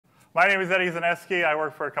My name is Zaneski. I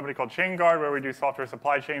work for a company called Chainguard, where we do software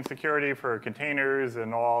supply chain security for containers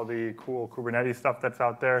and all the cool Kubernetes stuff that's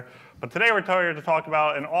out there. But today we're here to talk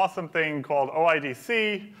about an awesome thing called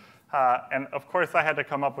OIDC. And of course, I had to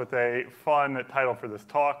come up with a fun title for this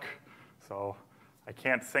talk. So I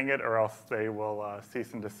can't sing it, or else they will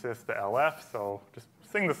cease and desist the LF. So just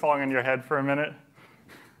sing the song in your head for a minute.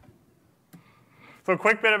 So a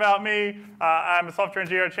quick bit about me. I'm a software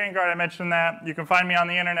engineer at Chainguard. I mentioned that. You can find me on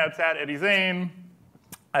the internet at Eddie Zane.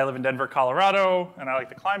 I live in Denver, Colorado, and I like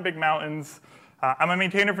to climb big mountains. I'm a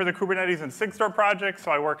maintainer for the Kubernetes and Sigstore project,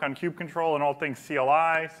 so I work on kube control and all things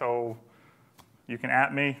CLI, so you can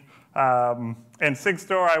 @ me. In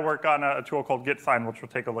Sigstore, I work on a tool called GetSign, which we'll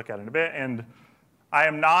take a look at in a bit. And I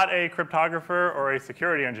am not a cryptographer or a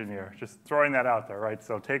security engineer, just throwing that out there, right?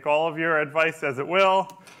 So take all of your advice as it will.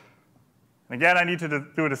 And again, I need to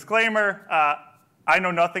do a disclaimer. I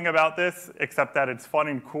know nothing about this except that it's fun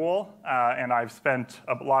and cool, and I've spent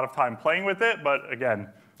a lot of time playing with it. But again,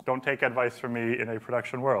 don't take advice from me in a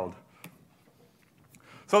production world.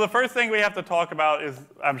 So the first thing we have to talk about is,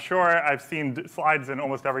 I'm sure I've seen slides in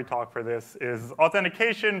almost every talk for this, is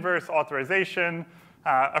authentication versus authorization.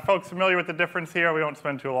 Are folks familiar with the difference here? We won't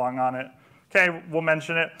spend too long on it. OK, we'll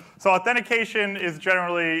mention it. So authentication is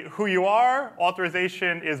generally who you are.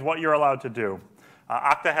 Authorization is what you're allowed to do.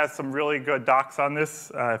 Okta has some really good docs on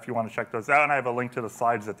this if you want to check those out. And I have a link to the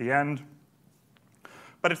slides at the end.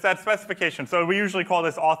 But it's that specification. So we usually call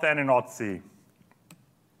this auth-N and auth-C.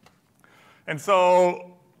 And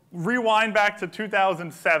so rewind back to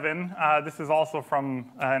 2007. This is also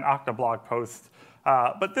from an Okta blog post.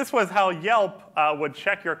 But this was how Yelp would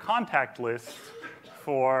check your contact list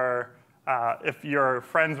for if your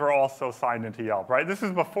friends were also signed into Yelp, right? This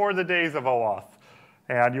is before the days of OAuth.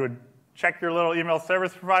 And you would check your little email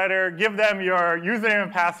service provider, give them your username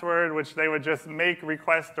and password, which they would just make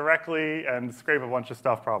requests directly and scrape a bunch of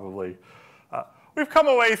stuff probably. We've come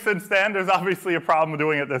away since then. There's obviously a problem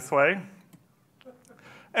doing it this way.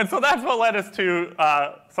 And so that's what led us to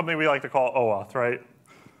something we like to call OAuth, right?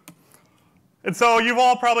 And so you've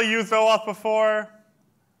all probably used OAuth before,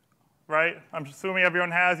 right? I'm assuming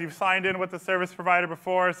everyone has. You've signed in with the service provider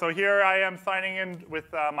before. So here I am signing in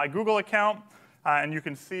with my Google account. And you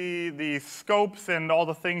can see the scopes and all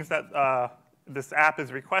the things that this app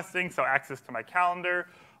is requesting, so access to my calendar.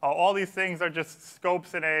 All these things are just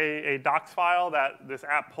scopes in a docs file that this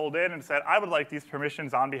app pulled in and said, I would like these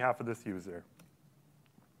permissions on behalf of this user.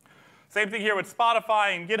 Same thing here with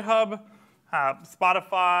Spotify and GitHub.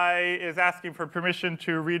 Spotify is asking for permission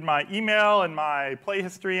to read my email and my play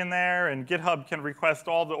history in there, and GitHub can request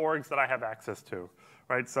all the orgs that I have access to,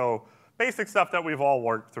 right? So basic stuff that we've all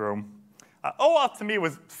worked through. OAuth to me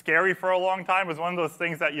was scary for a long time. It was one of those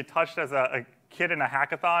things that you touched as a kid in a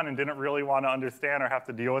hackathon and didn't really want to understand or have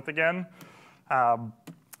to deal with again.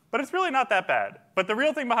 But it's really not that bad. But the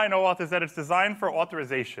real thing behind OAuth is that it's designed for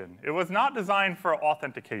authorization. It was not designed for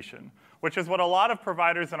authentication, which is what a lot of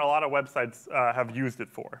providers and a lot of websites have used it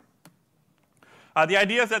for. The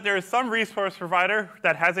idea is that there is some resource provider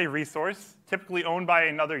that has a resource, typically owned by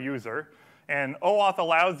another user. And OAuth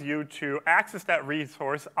allows you to access that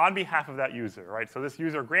resource on behalf of that user, right? So this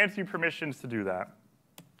user grants you permissions to do that.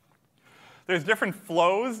 There's different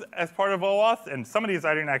flows as part of OAuth, and some of these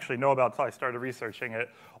I didn't actually know about until I started researching it.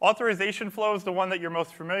 Authorization flow is the one that you're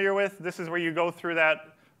most familiar with. This is where you go through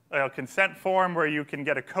that consent form where you can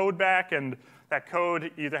get a code back, and that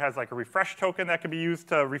code either has like a refresh token that can be used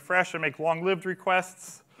to refresh and make long-lived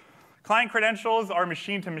requests. Client credentials are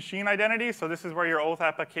machine-to-machine identities, so this is where your OAuth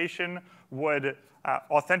application would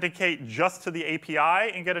authenticate just to the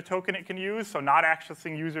API and get a token it can use, so not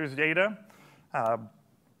accessing users' data.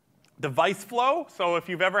 Device flow, so if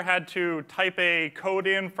you've ever had to type a code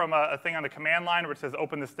in from a thing on the command line where it says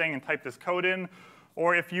open this thing and type this code in,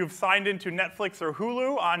 or if you've signed into Netflix or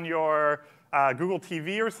Hulu on your Google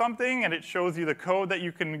TV or something, and it shows you the code that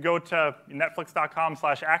you can go to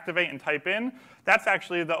netflix.com/activate and type in, that's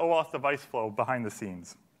actually the OAuth device flow behind the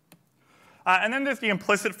scenes. And then there's the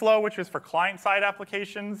implicit flow, which is for client-side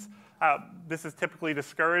applications. This is typically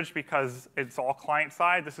discouraged because it's all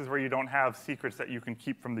client-side. This is where you don't have secrets that you can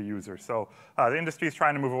keep from the user. So the industry is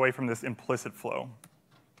trying to move away from this implicit flow.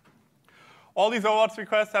 All these OAuth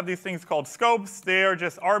requests have these things called scopes. They are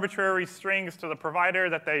just arbitrary strings to the provider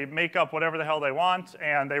that they make up whatever the hell they want,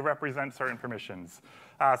 and they represent certain permissions.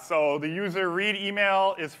 So the user read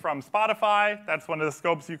email is from Spotify. That's one of the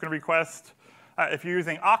scopes you can request. If you're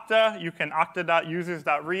using Okta, you can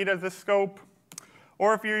okta.users.read as a scope.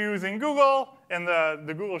 Or if you're using Google and the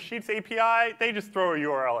Google Sheets API, they just throw a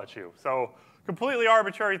URL at you. So completely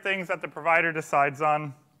arbitrary things that the provider decides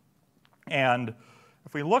on. And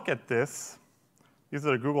if we look at this, these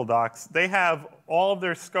are the Google Docs. They have all of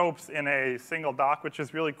their scopes in a single doc, which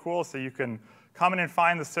is really cool. So you can come in and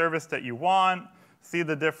find the service that you want, see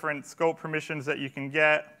the different scope permissions that you can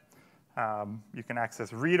get. You can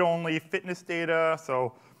access read-only fitness data.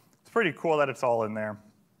 So it's pretty cool that it's all in there.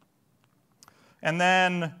 And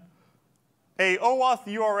then a OAuth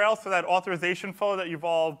URL, so that authorization flow that you've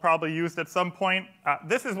all probably used at some point.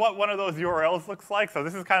 This is what one of those URLs looks like. So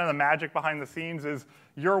this is kind of the magic behind the scenes is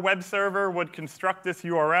your web server would construct this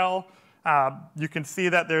URL. You can see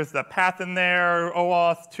that there's the path in there,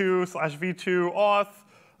 OAuth 2/v2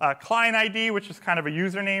 auth, client ID, which is kind of a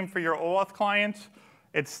username for your OAuth client.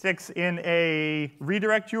 It sticks in a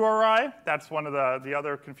redirect URI. That's one of the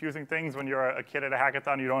other confusing things when you're a kid at a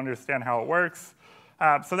hackathon, you don't understand how it works.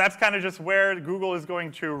 So that's kind of just where Google is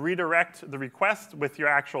going to redirect the request with your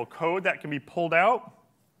actual code that can be pulled out.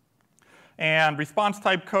 And response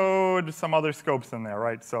type code, some other scopes in there,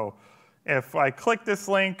 right? So if I click this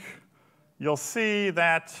link, you'll see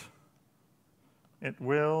that it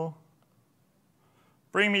will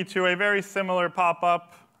bring me to a very similar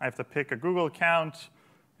pop-up. I have to pick a Google account,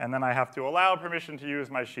 and then I have to allow permission to use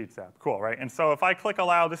my Sheets app. Cool, right? And so if I click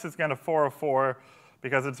allow, this is going to 404,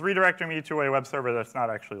 because it's redirecting me to a web server that's not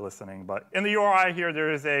actually listening. But in the URI here,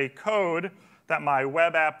 there is a code that my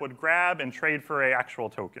web app would grab and trade for an actual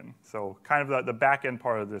token. So kind of the back-end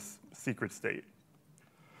part of this secret state.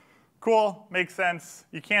 Cool, makes sense.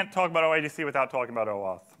 You can't talk about OIDC without talking about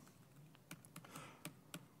OAuth.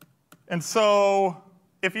 And so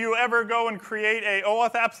if you ever go and create a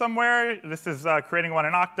OAuth app somewhere, this is creating one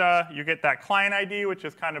in Okta, you get that client ID, which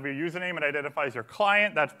is kind of your username. It identifies your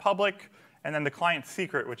client. That's public. And then the client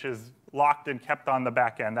secret, which is locked and kept on the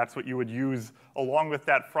back end. That's what you would use along with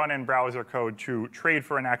that front-end browser code to trade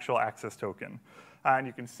for an actual access token. And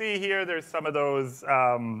you can see here there's some of those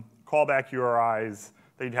callback URIs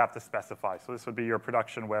that you'd have to specify. So this would be your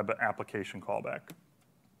production web application callback.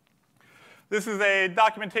 This is a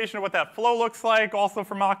documentation of what that flow looks like, also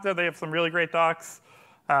from Okta. They have some really great docs.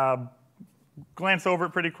 Glance over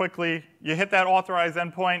it pretty quickly. You hit that authorized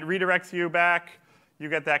endpoint, redirects you back. You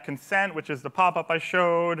get that consent, which is the pop-up I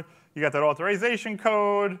showed. You got that authorization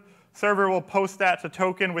code. Server will post that to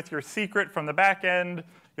token with your secret from the back end.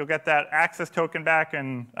 You'll get that access token back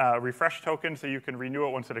and refresh token so you can renew it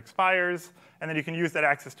once it expires. And then you can use that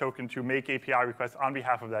access token to make API requests on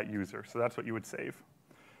behalf of that user. So that's what you would save.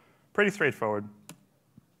 Pretty straightforward.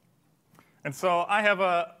 And so I have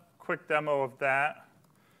a quick demo of that.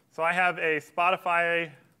 So I have a Spotify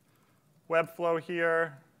Webflow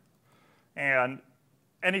here. And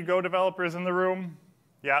any Go developers in the room?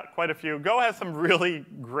 Yeah, quite a few. Go has some really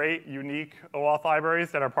great, unique OAuth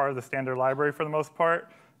libraries that are part of the standard library for the most part.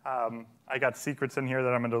 I got secrets in here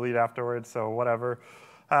that I'm going to delete afterwards, so whatever.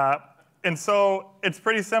 And so it's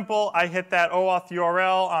pretty simple. I hit that OAuth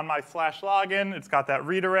URL on my /login. It's got that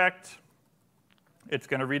redirect. It's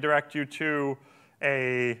going to redirect you to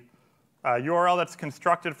a URL that's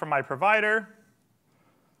constructed from my provider.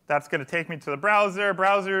 That's going to take me to the browser.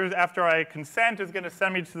 Browser, after I consent, is going to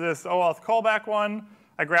send me to this OAuth callback one.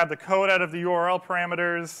 I grab the code out of the URL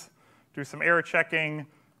parameters, do some error checking,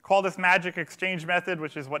 call this magic exchange method,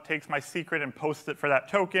 which is what takes my secret and posts it for that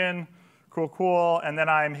token. Cool, cool. And then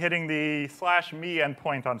I'm hitting the /me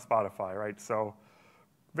endpoint on Spotify, right? So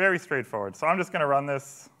very straightforward. So I'm just going to run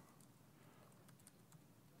this.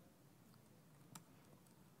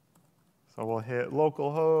 So we'll hit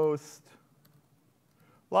localhost.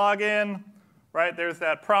 Login, right? There's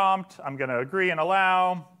that prompt. I'm going to agree and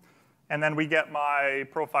allow. And then we get my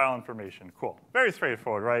profile information. Cool. Very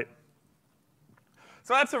straightforward, right?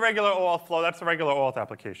 So that's a regular OAuth flow. That's a regular OAuth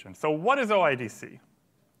application. So what is OIDC?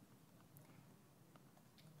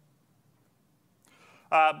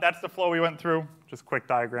 That's the flow we went through. Just a quick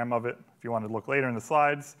diagram of it if you want to look later in the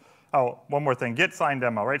slides. Oh, one more thing, Git sign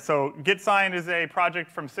demo, right? So Git sign is a project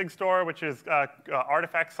from Sigstore, which is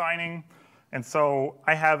artifact signing. And so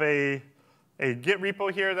I have a Git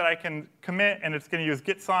repo here that I can commit, and it's going to use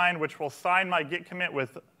Git sign, which will sign my Git commit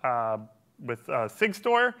with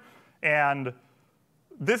Sigstore. And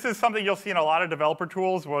this is something you'll see in a lot of developer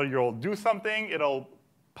tools where you'll do something, it'll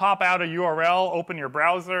pop out a URL, open your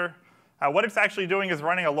browser. What it's actually doing is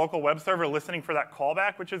running a local web server listening for that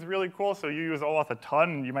callback, which is really cool. So you use OAuth a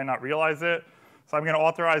ton, and you might not realize it. So I'm going to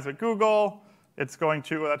authorize with Google. It's going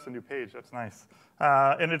to, oh, that's a new page. That's nice.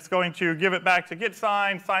 And it's going to give it back to Git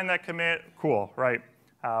sign that commit. Cool, right?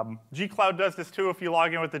 gcloud does this too if you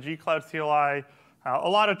log in with the gcloud CLI. A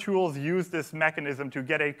lot of tools use this mechanism to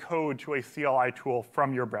get a code to a CLI tool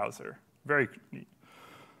from your browser. Very neat.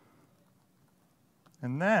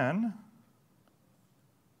 And then,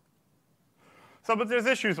 But there's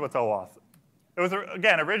issues with OAuth. It was,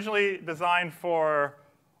 again, originally designed for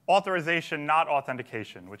authorization, not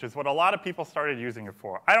authentication, which is what a lot of people started using it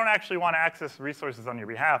for. I don't actually want to access resources on your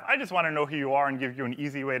behalf. I just want to know who you are and give you an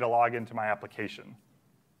easy way to log into my application.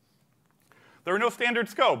 There were no standard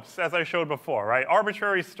scopes, as I showed before, right?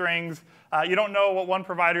 Arbitrary strings. You don't know what one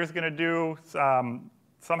provider is going to do.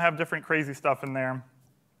 Some have different crazy stuff in there.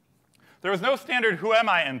 There was no standard who am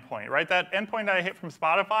I endpoint, right? That endpoint that I hit from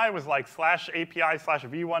Spotify was like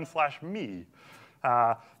 /API/v1/me.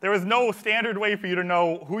 There was no standard way for you to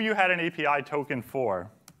know who you had an API token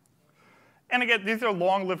for. And again, these are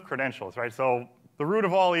long-lived credentials, right? So the root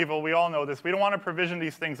of all evil, we all know this. We don't want to provision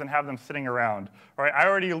these things and have them sitting around. Right? I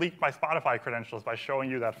already leaked my Spotify credentials by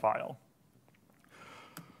showing you that file.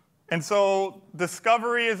 And so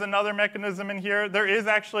discovery is another mechanism in here. There is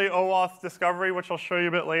actually OAuth discovery, which I'll show you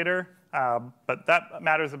a bit later. But that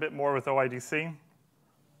matters a bit more with OIDC.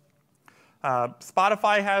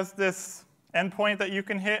 Spotify has this endpoint that you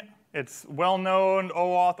can hit. It's well-known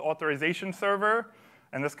OAuth authorization server.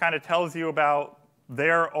 And this kind of tells you about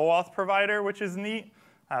their OAuth provider, which is neat.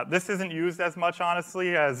 This isn't used as much,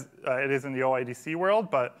 honestly, as it is in the OIDC world.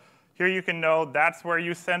 But here you can know that's where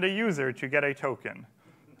you send a user to get a token.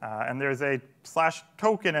 And there's a /token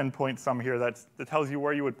endpoint some here that tells you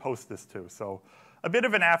where you would post this to. So a bit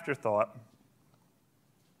of an afterthought.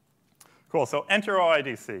 Cool. So enter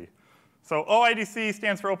OIDC. So OIDC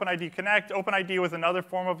stands for OpenID Connect. OpenID was another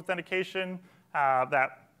form of authentication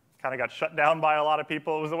that kind of got shut down by a lot of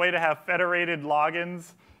people. It was a way to have federated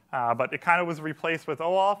logins, but it kind of was replaced with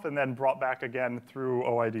OAuth and then brought back again through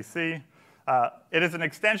OIDC. It is an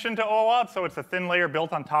extension to OAuth, so it's a thin layer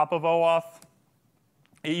built on top of OAuth.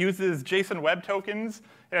 It uses JSON web tokens.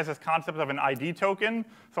 It has this concept of an ID token.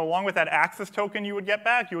 So along with that access token you would get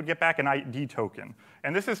back an ID token.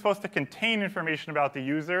 And this is supposed to contain information about the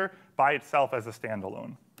user by itself as a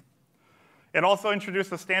standalone. It also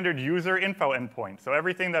introduced a standard user info endpoint. So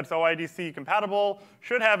everything that's OIDC compatible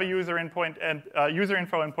should have a user info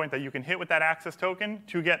endpoint that you can hit with that access token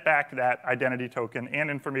to get back that identity token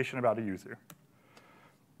and information about a user.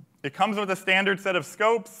 It comes with a standard set of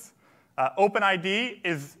scopes. OpenID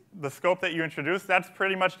is the scope that you introduce. That's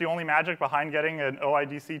pretty much the only magic behind getting an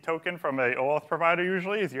OIDC token from an OAuth provider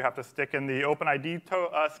usually, is you have to stick in the OpenID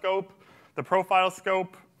scope, the profile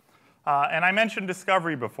scope. And I mentioned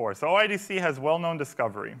discovery before. So OIDC has well-known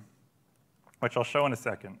discovery, which I'll show in a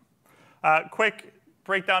second. Quick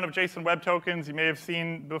breakdown of JSON web tokens. You may have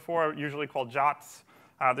seen before, usually called JOTs.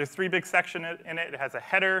 There's 3 big sections in it. It has a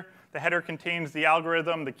header. The header contains the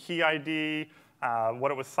algorithm, the key ID,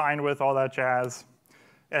 what it was signed with, all that jazz.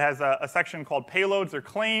 It has a section called payloads or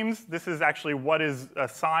claims. This is actually what is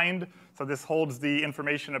assigned. So this holds the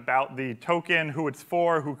information about the token, who it's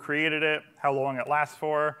for, who created it, how long it lasts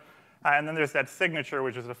for. And then there's that signature,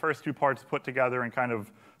 which is the first 2 parts put together and kind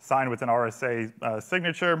of signed with an RSA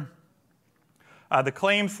signature. The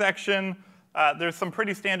claims section, there's some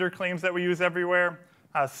pretty standard claims that we use everywhere.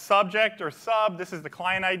 Subject or sub, this is the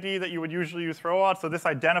client ID that you would usually use for OAuth. So this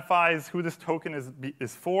identifies who this token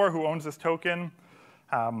is for, who owns this token.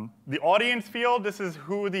 The audience field, this is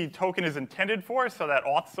who the token is intended for, so that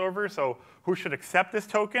auth server, so who should accept this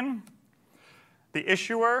token. The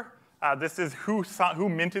issuer, this is who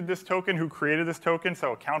minted this token, who created this token,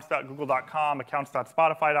 so accounts.google.com,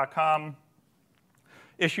 accounts.spotify.com.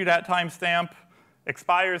 Issued at timestamp,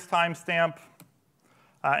 expires timestamp,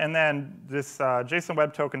 and then this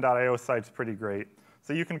JSONWebToken.io site's pretty great.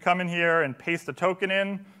 So you can come in here and paste a token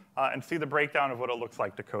in and see the breakdown of what it looks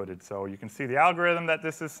like decoded. So you can see the algorithm that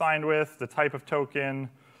this is signed with, the type of token,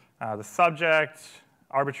 the subject,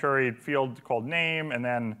 arbitrary field called name, and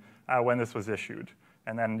then when this was issued.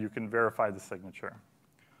 And then you can verify the signature.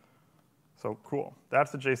 So cool.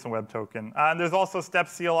 That's the JSON Web Token. And there's also step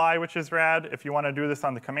CLI, which is rad. If you want to do this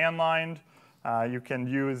on the command line, you can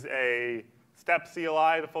use a step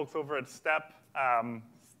CLI, the folks over at Step,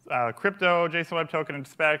 crypto, JSON Web Token,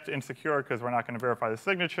 inspect, insecure, because we're not going to verify the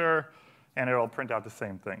signature, and it'll print out the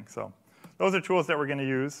same thing. So those are tools that we're going to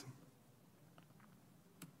use.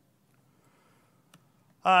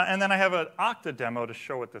 And then I have an Okta demo to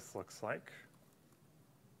show what this looks like.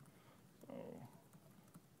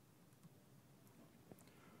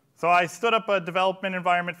 So I stood up a development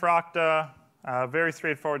environment for Okta, very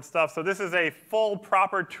straightforward stuff. So this is a full,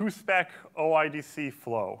 proper 2-spec OIDC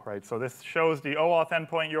flow, right? So this shows the OAuth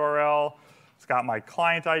endpoint URL. It's got my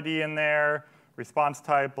client ID in there, response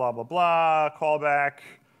type, blah, blah, blah, callback,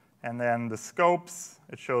 and then the scopes.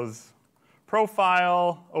 It shows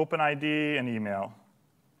profile, OpenID, and email.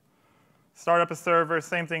 Start up a server,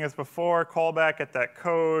 same thing as before, callback at that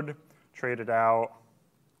code, trade it out.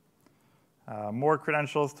 More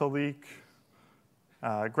credentials to leak.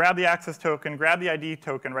 Grab the access token, grab the ID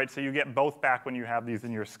token, right? So you get both back when you have these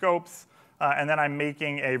in your scopes. And then I'm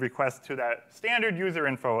making a request to that standard user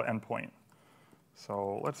info endpoint.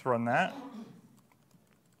 So let's run that.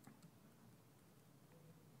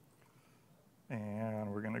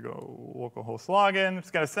 And we're going to go localhost login. It's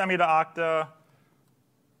going to send me to Okta.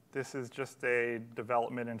 This is just a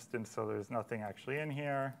development instance, so there's nothing actually in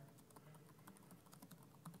here.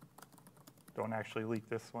 Don't actually leak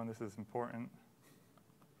this one. This is important.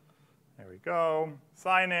 There we go.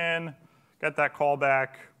 Sign in. Get that callback.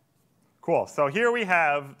 Cool. So here we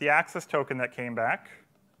have the access token that came back.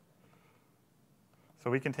 So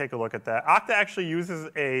we can take a look at that. Okta actually uses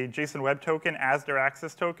a JSON Web Token as their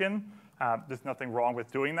access token. There's nothing wrong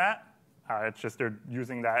with doing that. It's just they're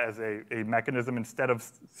using that as a mechanism instead of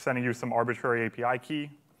sending you some arbitrary API key.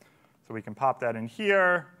 So we can pop that in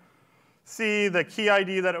here. See the key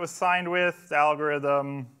ID that it was signed with, the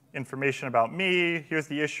algorithm, information about me. Here's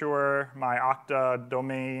the issuer, my Okta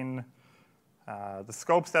domain, the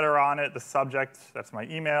scopes that are on it, the subject, that's my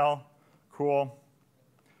email. Cool.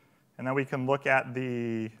 And then we can look at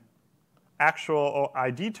the actual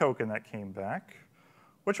ID token that came back,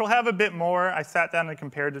 which will have a bit more. I sat down and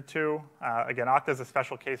compared the two. Again, Okta is a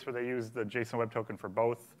special case where they use the JSON Web Token for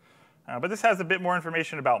both. But this has a bit more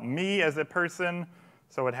information about me as a person.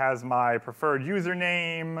 So it has my preferred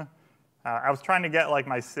username. I was trying to get like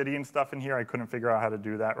my city and stuff in here. I couldn't figure out how to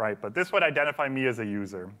do that right. But this would identify me as a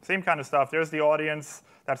user. Same kind of stuff. There's the audience.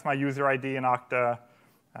 That's my user ID in Okta.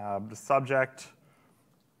 The subject.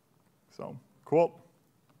 So cool.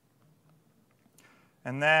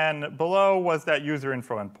 And then below was that user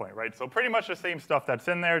info endpoint, right? So pretty much the same stuff that's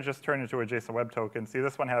in there, just turned into a JSON Web Token. See,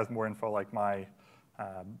 this one has more info like my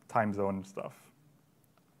time zone and stuff.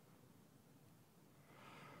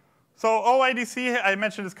 So OIDC, I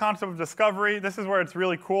mentioned this concept of discovery. This is where it's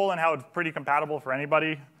really cool and how it's pretty compatible for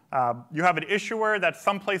anybody. You have an issuer that's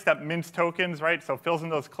someplace that mints tokens, right? So fills in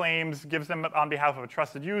those claims, gives them on behalf of a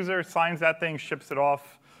trusted user, signs that thing, ships it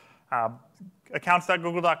off.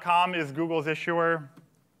 Accounts.google.com is Google's issuer.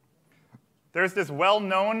 There's this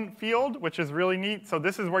well-known field, which is really neat. So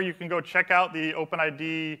this is where you can go check out the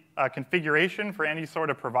OpenID configuration for any sort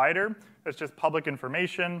of provider. It's just public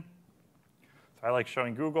information. So I like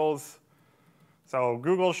showing Google's. So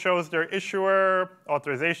Google shows their issuer,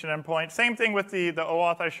 authorization endpoint. Same thing with the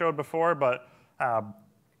OAuth I showed before, but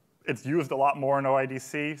it's used a lot more in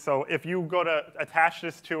OIDC. So if you go to attach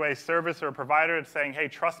this to a service or a provider, it's saying, hey,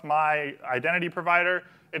 trust my identity provider,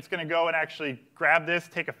 it's going to go and actually grab this,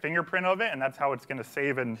 take a fingerprint of it, and that's how it's going to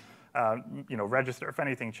save and register if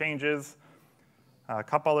anything changes. A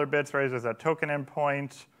couple other bits, right? There's that token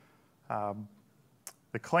endpoint.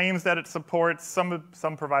 The claims that it supports,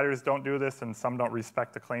 some providers don't do this, and some don't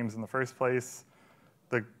respect the claims in the first place.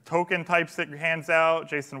 The token types it hands out,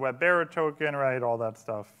 JSON Web Bearer token, right, all that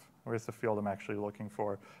stuff. Where's the field I'm actually looking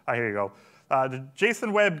for? Here you go. The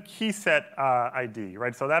JSON Web key set ID,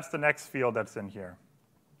 right? So that's the next field that's in here.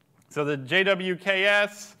 So the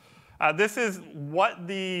JWKS, this is what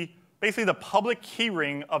basically the public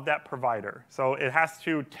keyring of that provider. So it has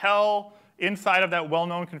to tell inside of that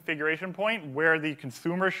well-known configuration point where the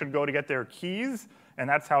consumer should go to get their keys, and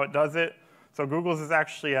that's how it does it. So Google's is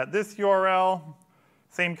actually at this URL.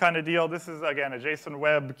 Same kind of deal. This is, again, a JSON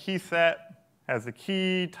Web key set. Has a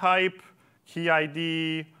key type, key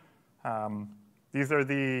ID. These are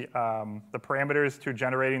the parameters to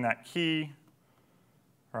generating that key,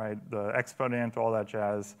 right? The exponent, all that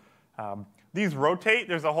jazz. These rotate.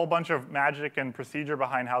 There's a whole bunch of magic and procedure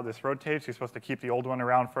behind how this rotates. You're supposed to keep the old one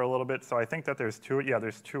around for a little bit. So I think that there's two. Yeah,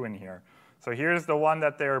 there's two in here. So here's the one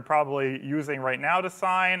that they're probably using right now to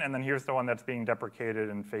sign, and then here's the one that's being deprecated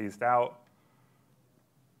and phased out.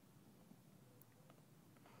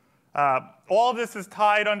 All of this is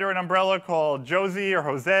tied under an umbrella called Josie or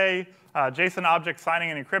Jose, JSON Object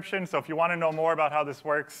Signing and Encryption. So if you want to know more about how this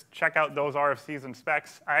works, check out those RFCs and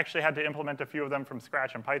specs. I actually had to implement a few of them from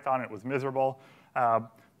scratch in Python. It was miserable.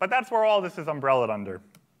 But that's where all this is umbrellaed under.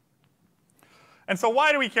 And so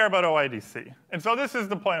why do we care about OIDC? And so this is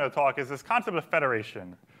the point of the talk, is this concept of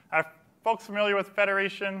federation. Are folks familiar with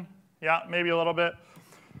federation? Yeah, maybe a little bit.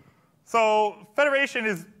 So federation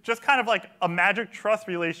is just kind of like a magic trust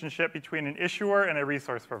relationship between an issuer and a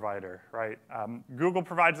resource provider, right? Google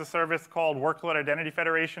provides a service called Workload Identity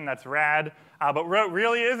Federation. That's rad. But what it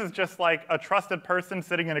really is just like a trusted person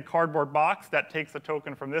sitting in a cardboard box that takes a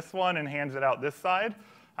token from this one and hands it out this side.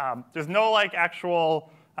 There's no like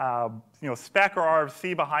actual spec or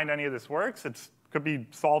RFC behind any of this works. It could be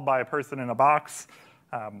solved by a person in a box.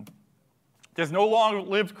 There's no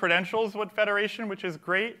long-lived credentials with federation, which is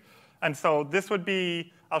great. And so this would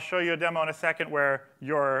be, I'll show you a demo in a second, where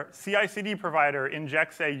your CI/CD provider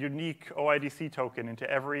injects a unique OIDC token into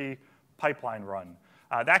every pipeline run.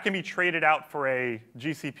 That can be traded out for a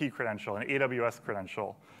GCP credential, an AWS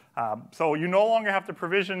credential. So you no longer have to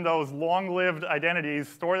provision those long-lived identities,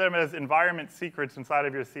 store them as environment secrets inside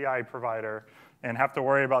of your CI provider, and have to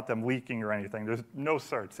worry about them leaking or anything. There's no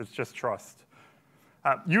certs. It's just trust.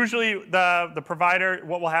 Usually, the provider,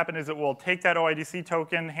 what will happen is it will take that OIDC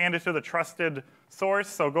token, hand it to the trusted source.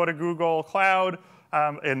 So go to Google Cloud,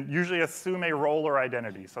 and usually assume a role or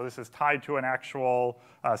identity. So this is tied to an actual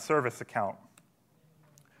service account.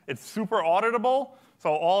 It's super auditable.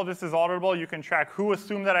 So all of this is auditable. You can track who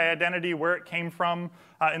assumed that identity, where it came from.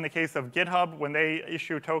 In the case of GitHub, when they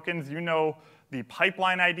issue tokens, you know the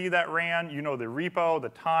pipeline ID that ran. You know the repo, the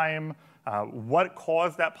time, what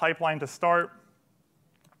caused that pipeline to start.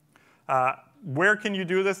 Where can you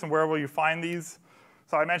do this, and where will you find these?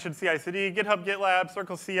 So I mentioned CI/CD, GitHub, GitLab,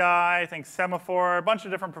 Circle CI, I think Semaphore, a bunch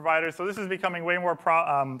of different providers. So this is becoming way more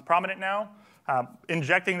prominent now,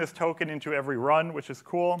 injecting this token into every run, which is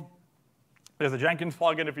cool. There's a Jenkins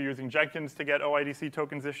plugin if you're using Jenkins to get OIDC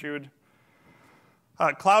tokens issued.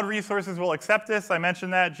 Cloud resources will accept this. I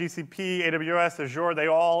mentioned that. GCP, AWS, Azure, they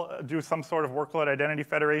all do some sort of workload identity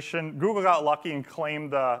federation. Google got lucky and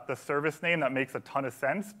claimed the service name. That makes a ton of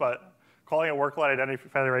sense, but calling it workload identity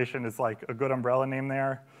federation is like a good umbrella name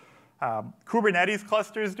there. Kubernetes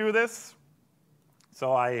clusters do this.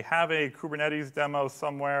 So I have a Kubernetes demo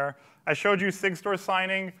somewhere. I showed you Sigstore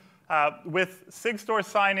signing. With Sigstore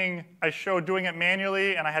signing, I showed doing it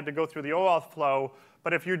manually, and I had to go through the OAuth flow.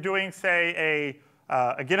 But if you're doing, say,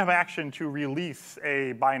 a GitHub action to release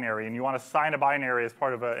a binary, and you want to sign a binary as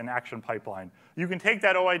part of an action pipeline, you can take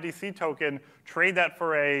that OIDC token, trade that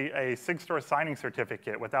for a Sigstore signing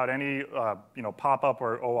certificate without any pop-up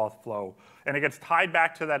or OAuth flow. And it gets tied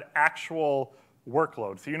back to that actual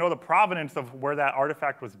workload. So you know the provenance of where that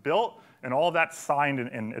artifact was built, and all of that's signed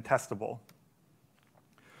and attestable.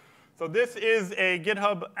 So this is a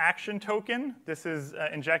GitHub action token. This is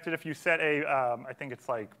injected if you set a, I think it's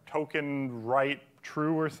like token write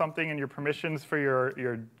true or something in your permissions for your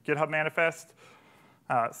GitHub manifest.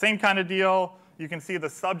 Same kind of deal. You can see the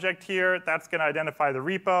subject here. That's going to identify the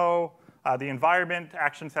repo. The environment,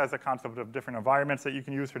 Actions has a concept of different environments that you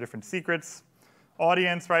can use for different secrets.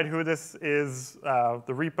 Audience, right, who this is, the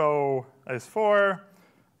repo is for.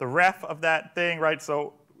 The ref of that thing, right?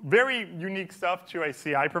 So very unique stuff to a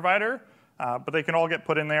CI provider, but they can all get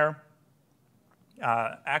put in there.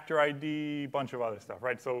 Actor ID, bunch of other stuff,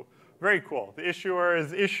 right? So very cool. The issuer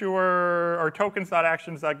is issuer or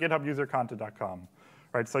tokens.actions.github-user-content.com,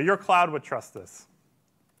 right? So your cloud would trust this.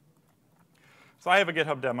 So I have a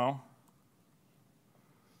GitHub demo.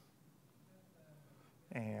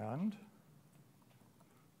 And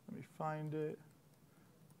let me find it.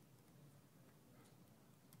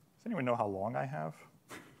 Does anyone know how long I have?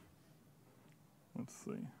 Let's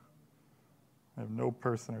see. I have no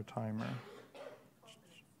person or timer.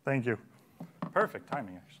 Thank you. Perfect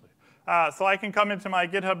timing, actually. So I can come into my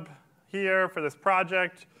GitHub here for this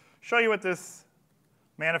project, show you what this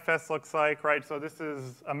manifest looks like, right? So this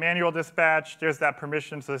is a manual dispatch. There's that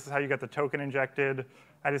permission. So this is how you get the token injected.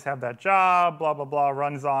 I just have that job, blah, blah, blah,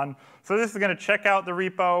 runs on. So this is going to check out the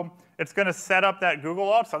repo. It's going to set up that Google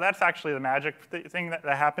auth. So that's actually the magic thing that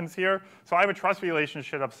happens here. So I have a trust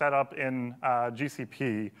relationship set up in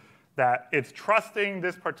GCP that it's trusting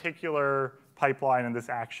this particular pipeline and this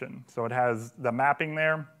action. So it has the mapping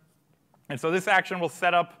there. And so this action will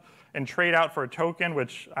set up and trade out for a token,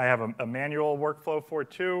 which I have a manual workflow for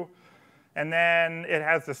too. And then it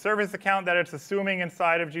has the service account that it's assuming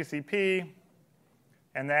inside of GCP.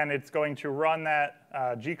 And then it's going to run that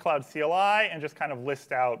gcloud CLI and just kind of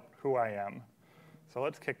list out who I am. So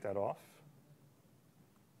let's kick that off.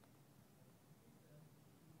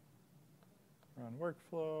 Run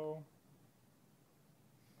workflow.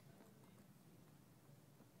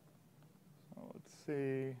 So let's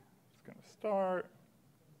see. It's going to start.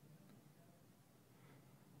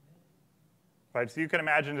 Right, so you can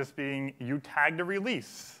imagine this being you tagged a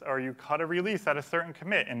release, or you cut a release at a certain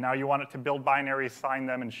commit, and now you want it to build binaries, sign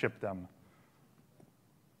them, and ship them.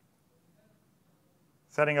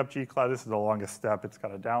 Setting up gcloud, this is the longest step. It's got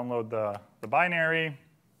to download the binary.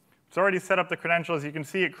 It's already set up the credentials. You can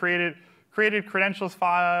see it created credentials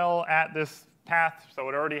file at this path, so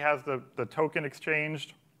it already has the token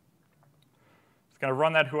exchanged. It's going to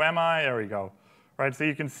run that who am I? There we go. Right, so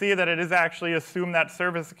you can see that it is actually assumed that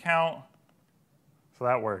service account. So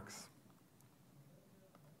that works.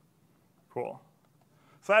 Cool.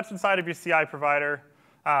 So that's inside of your CI provider.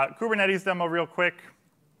 Kubernetes demo real quick.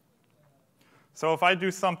 So if I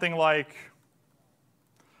do something like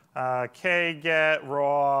k get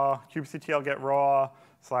raw, kubectl get raw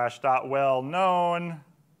 / .well known,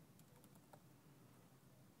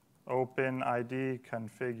 open ID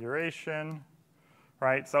configuration,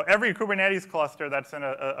 right? So every Kubernetes cluster that's in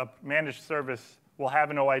a managed service will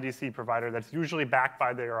have an OIDC provider that's usually backed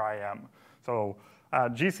by their IAM. So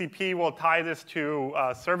GCP will tie this to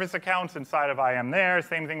service accounts inside of IAM there.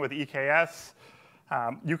 Same thing with EKS.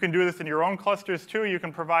 You can do this in your own clusters too. You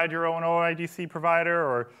can provide your own OIDC provider,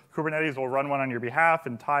 or Kubernetes will run one on your behalf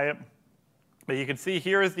and tie it. But you can see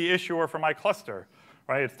here is the issuer for my cluster,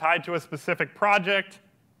 right? It's tied to a specific project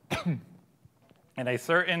in a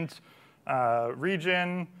certain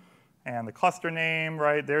region, and the cluster name,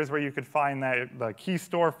 right? There's where you could find that the key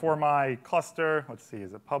store for my cluster. Let's see,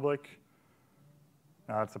 is it public?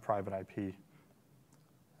 No, that's a private IP.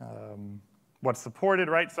 What's supported,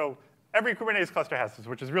 right? So every Kubernetes cluster has this,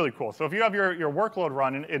 which is really cool. So if you have your workload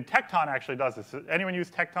run, and Tekton actually does this. Anyone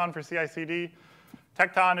use Tekton for CI/CD?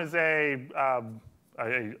 Tekton is a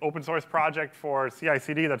open source project for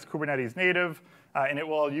CI/CD that's Kubernetes native, and it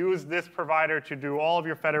will use this provider to do all of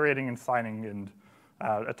your federating and signing and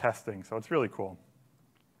attesting. So it's really cool.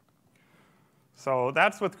 So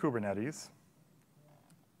that's with Kubernetes.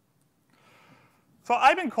 So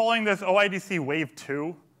I've been calling this OIDC Wave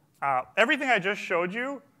 2. Everything I just showed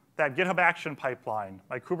you, that GitHub Action pipeline,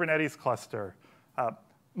 my Kubernetes cluster,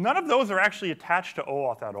 none of those are actually attached to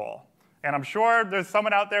OAuth at all. And I'm sure there's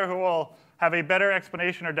someone out there who will have a better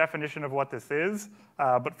explanation or definition of what this is.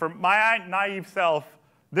 But for my naive self,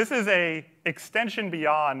 this is an extension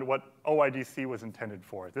beyond what OIDC was intended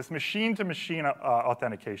for, this machine-to-machine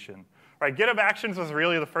authentication. Right? GitHub Actions was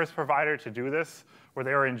really the first provider to do this, where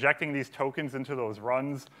they were injecting these tokens into those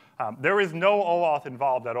runs. There is no OAuth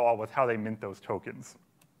involved at all with how they mint those tokens.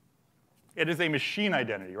 It is a machine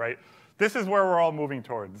identity, right? This is where we're all moving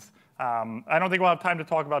towards. I don't think we'll have time to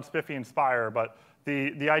talk about SPIFFE and SPIRE, but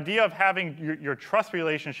the idea of having your trust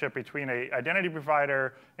relationship between an identity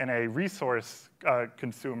provider and a resource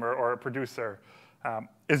consumer or a producer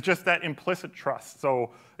is just that implicit trust.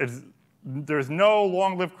 So there's no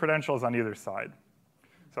long-lived credentials on either side.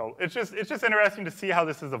 So it's just interesting to see how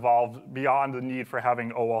this has evolved beyond the need for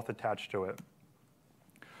having OAuth attached to it.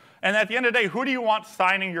 And at the end of the day, who do you want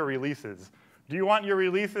signing your releases? Do you want your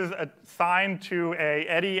releases signed to a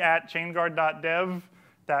eddie@chainguard.dev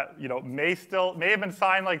that may have been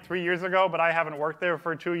signed like 3 years ago, but I haven't worked there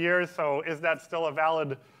for 2 years, so is that still a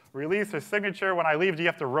valid release or signature? When I leave, do you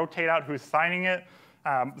have to rotate out who's signing it?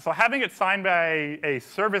 So having it signed by a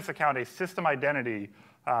service account, a system identity,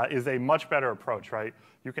 is a much better approach, right?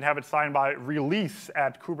 You can have it signed by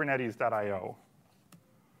release@kubernetes.io.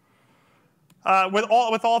 With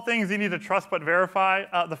all things, you need to trust but verify.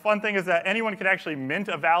 The fun thing is that anyone can actually mint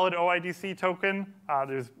a valid OIDC token.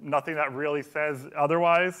 There's nothing that really says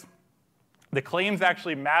otherwise. The claims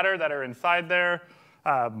actually matter that are inside there.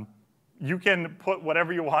 You can put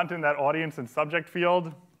whatever you want in that audience and subject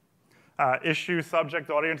field. Issue,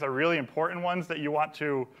 subject, audience are really important ones that you want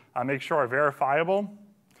to make sure are verifiable.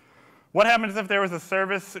 What happens if there was a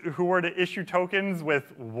service who were to issue tokens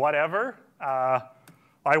with whatever?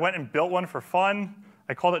 I went and built one for fun.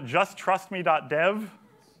 I called it justtrustme.dev.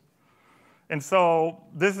 And so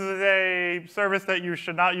this is a service that you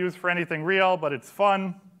should not use for anything real, but it's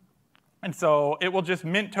fun. And so it will just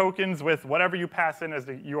mint tokens with whatever you pass in as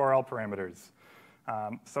the URL parameters.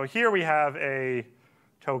 So here we have a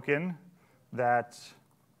token that,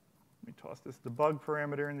 let me toss this debug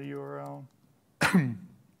parameter in the URL.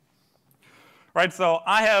 Right, so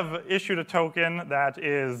I have issued a token that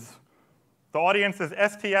is, the audience is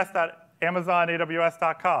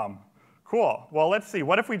sts.amazonaws.com. Cool. Well, let's see.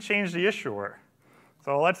 What if we change the issuer?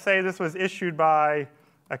 So let's say this was issued by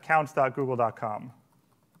accounts.google.com.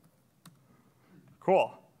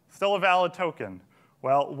 Cool. Still a valid token.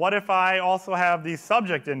 Well, what if I also have the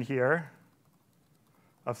subject in here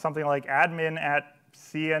of something like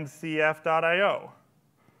admin@cncf.io,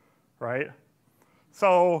 right?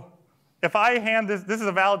 So if I hand this is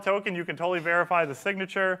a valid token. You can totally verify the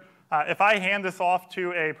signature. If I hand this off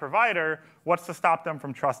to a provider, what's to stop them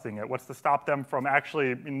from trusting it? What's to stop them from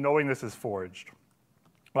actually knowing this is forged?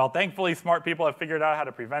 Well, thankfully, smart people have figured out how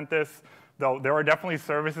to prevent this, though there are definitely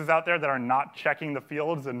services out there that are not checking the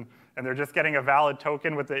fields, and they're just getting a valid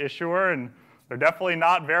token with the issuer, and they're definitely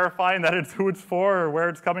not verifying that it's who it's for or where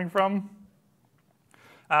it's coming from.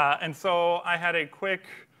 And so I had a quick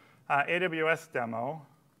AWS demo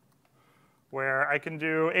where I can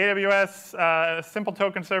do AWS simple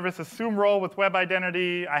token service, assume role with web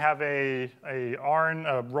identity. I have a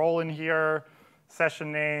role in here,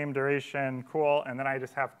 session name, duration, cool, and then I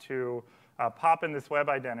just have to pop in this web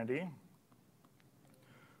identity.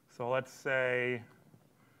 So let's say,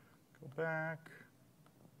 go back,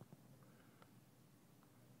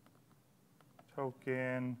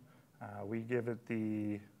 token, we give it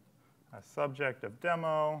the subject of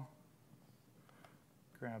demo,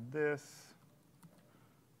 grab this.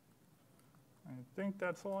 I think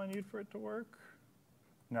that's all I need for it to work.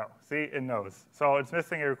 No, see, it knows. So it's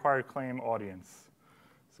missing a required claim audience.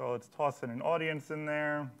 So let's toss in an audience in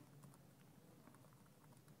there.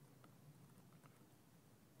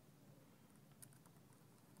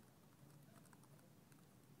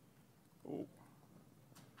 Oh,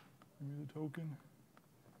 maybe the token.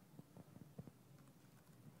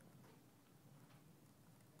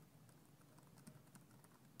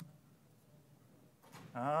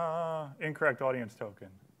 Incorrect audience token.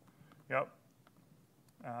 Yep.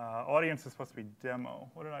 Audience is supposed to be demo.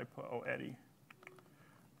 What did I put? Oh, Eddie.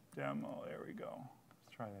 Demo, there we go.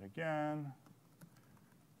 Let's try that again.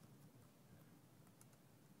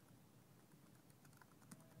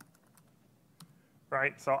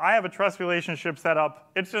 Right, so I have a trust relationship set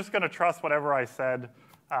up. It's just going to trust whatever I said.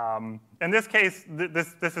 In this case,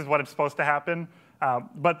 this is what it's supposed to happen.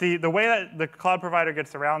 But the way that the cloud provider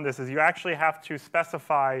gets around this is you actually have to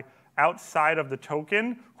specify outside of the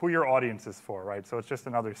token who your audience is for, right? So it's just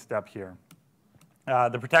another step here.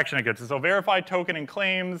 The protection it gets. So verified token and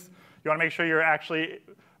claims, you want to make sure you're actually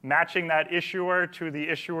matching that issuer to the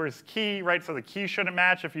issuer's key, right? So the key shouldn't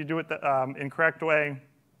match if you do it the incorrect way.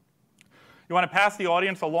 You want to pass the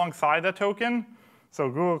audience alongside the token. So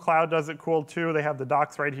Google Cloud does it cool too. They have the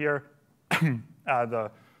docs right here.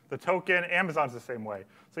 The token, Amazon's the same way.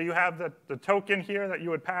 So you have the token here that you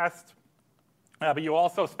would pass, but you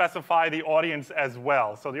also specify the audience as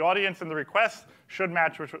well. So the audience in the request should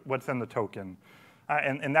match what's in the token.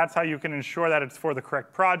 And that's how you can ensure that it's for the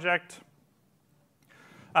correct project.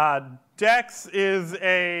 Dex is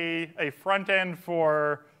a front end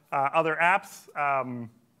for other apps.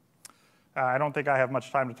 I don't think I have much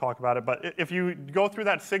time to talk about it, but if you go through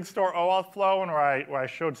that Sigstore OAuth flow and where I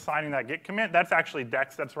showed signing that Git commit, that's actually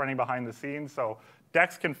Dex that's running behind the scenes. So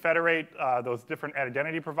Dex can federate those different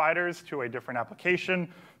identity providers to a different application,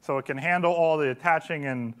 so it can handle all the attaching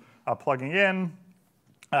and plugging in.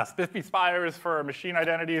 SPIFFE SPIRE is for machine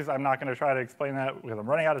identities. I'm not going to try to explain that because I'm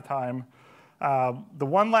running out of time. The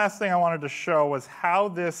one last thing I wanted to show was how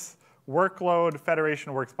this workload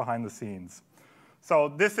federation works behind the scenes.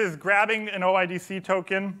 So this is grabbing an OIDC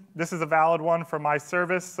token. This is a valid one for my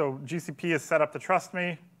service. So GCP is set up to trust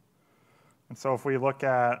me. And so if we look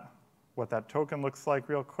at what that token looks like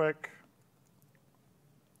real quick.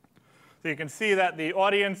 So you can see that the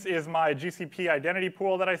audience is my GCP identity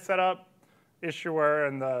pool that I set up, issuer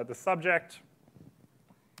and the subject.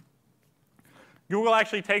 Google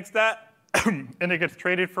actually takes that and it gets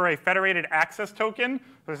traded for a federated access token.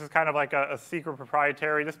 This is kind of like a secret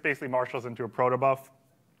proprietary. This basically marshals into a protobuf.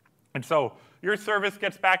 And so your service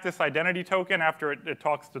gets back this identity token after it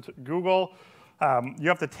talks to Google. You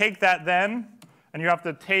have to take that then, and you have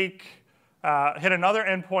to hit another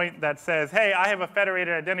endpoint that says, hey, I have a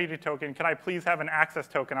federated identity token. Can I please have an access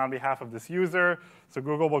token on behalf of this user? So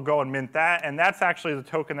Google will go and mint that. And that's actually the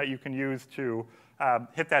token that you can use to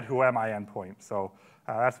hit that who am I endpoint. So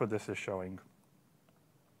that's what this is showing.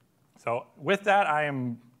 So with that, I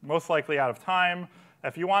am most likely out of time.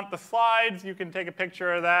 If you want the slides, you can take a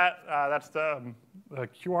picture of that. That's the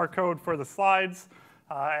QR code for the slides.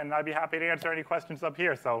 And I'd be happy to answer any questions up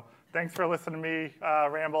here. So thanks for listening to me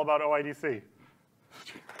ramble about OIDC.